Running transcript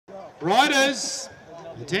Riders,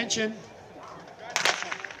 attention.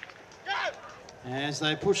 As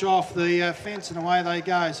they push off the fence and away they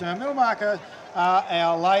go. So our middle marker are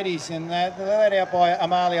our ladies, and they're led out by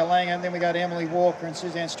Amalia Langham. Then we go to Emily Walker and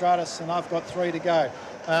Suzanne Stratus, and I've got 3 to go.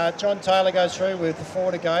 John Taylor goes through with 4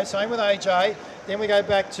 to go. Same with AJ. Then we go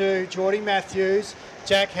back to Geordie Matthews,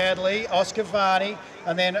 Jack Hadley, Oscar Varney,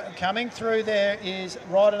 and then coming through there is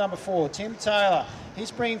rider number 4, Tim Taylor. He's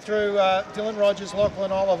bringing through Dylan Rogers,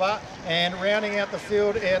 Lachlan Oliver, and rounding out the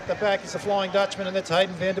field at the back is the Flying Dutchman, and that's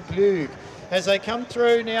Hayden van der Ploeg. As they come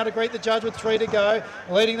through now to greet the judge with 3 to go,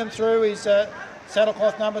 leading them through is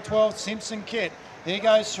saddlecloth number 12, Simpson Kit. He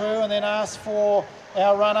goes through and then asks for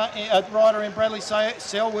our rider in Bradley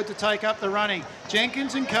Selwood to take up the running.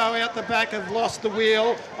 Jenkins and co out the back have lost the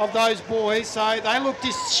wheel of those boys, so they look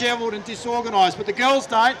dishevelled and disorganised, but the girls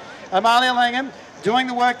don't. Amalia Langham doing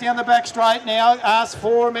the work down the back straight now, asks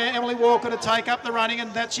for Emily Walker to take up the running,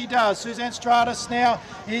 and that she does. Suzanne Stratus now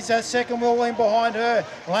is a second wheel in behind her.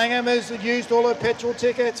 Langham has used all her petrol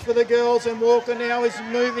tickets for the girls, and Walker now is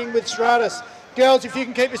moving with Stratus. Girls, if you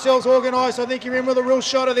can keep yourselves organised, I think you're in with a real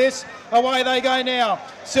shot of this. Away they go now.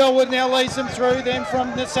 Selwood now leads them through. Then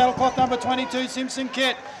from the saddlecloth number 22, Simpson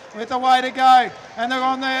Kit with the way to go. And they're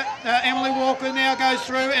on there. Emily Walker now goes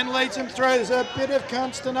through and leads them through. There's a bit of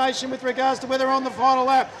consternation with regards to whether on the final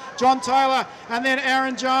lap. John Taylor and then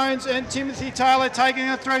Aaron Jones and Timothy Taylor taking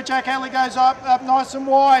it through. Jack Hadley goes up nice and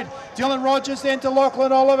wide. Dylan Rogers then to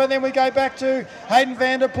Lachlan Oliver. Then we go back to Hayden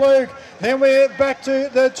van der Ploeg. Then we're back to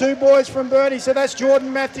the 2 boys from Burnie. So that's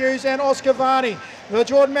Jordan Matthews and Oscar Varney. Well,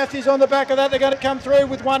 Jordan Matthews on the back of that. They're going to come through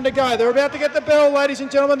with 1 to go. They're about to get the bell, ladies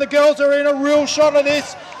and gentlemen. The girls are in a real shot of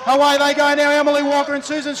this. Away they go now. Emily Walker and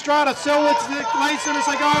Susan Stratus. Selwood leads them as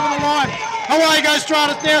they go over the line. Away goes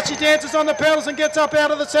Stratus now. She dances on the pedals and gets up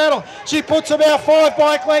out of the saddle. She puts about 5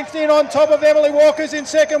 bike lengths in on top of Emily Walker's in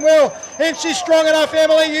second wheel. And she's strong enough,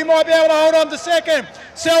 Emily. You might be able to hold on to second.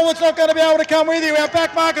 Selwood's not going to be able to come with you. Our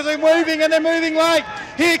back markers are moving and they're moving late.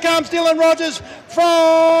 Here comes Dylan Rogers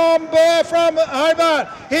from Hobart.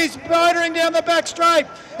 He's motoring down the back straight.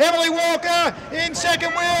 Emily Walker in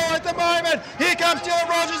second wheel at the moment. Here comes Dylan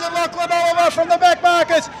Rogers and Lachlan Oliver from the back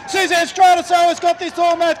markers. Suzanne Stratus has got this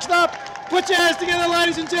all matched up. Put your hands together,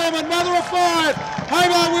 ladies and gentlemen. Mother of 5.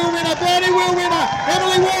 Hobart will winner. Burnie will winner.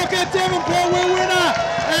 Emily Walker, Devonport will winner.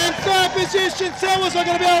 And 3rd position, Selwood's not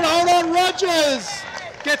going to be able to hold on. Rogers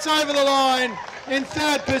gets over the line in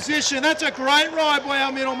 3rd position. That's a great ride by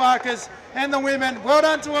our middle markers and the women. Well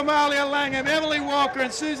done to Amalia Langham, Emily Walker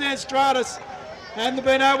and Suzanne Stratus. And they've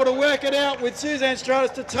been able to work it out with Suzanne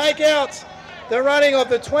Stratus to take out the running of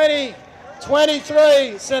the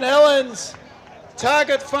 2023 St Helens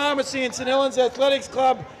Target Pharmacy and St Helens Athletics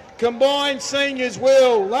Club combined seniors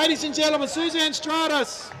wheel. Ladies and gentlemen, Suzanne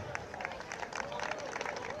Stratus.